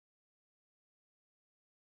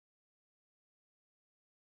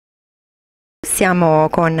Siamo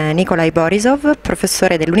con Nicolay Borisov,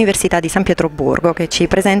 professore dell'Università di San Pietroburgo, che ci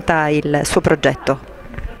presenta il suo progetto.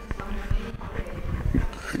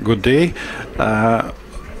 Good day.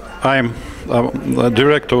 I'm the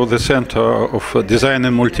director of the Center of Design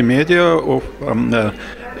and Multimedia of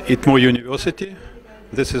ITMO University.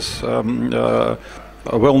 This is a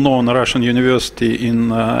well-known Russian university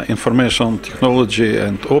in information technology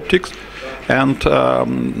and optics. And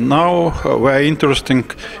now we are interested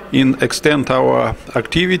in extend our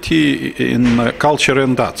activity in culture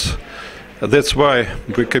and arts. That's why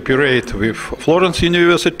we cooperate with Florence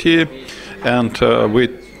University, and we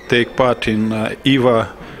take part in EVA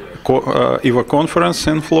conference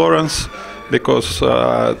in Florence, because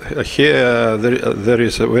here there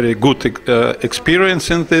is a very good experience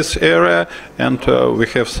in this area, and we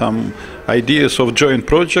have some ideas of joint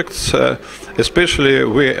projects. Especially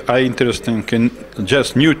we are interested in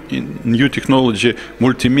just new technology,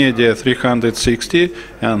 multimedia 360,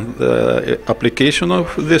 and the application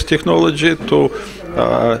of this technology to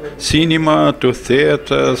cinema, to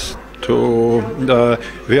theaters, to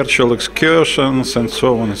virtual excursions, and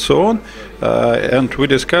so on and so on. And we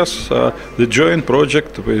discuss the joint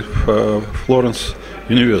project with Florence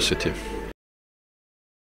University.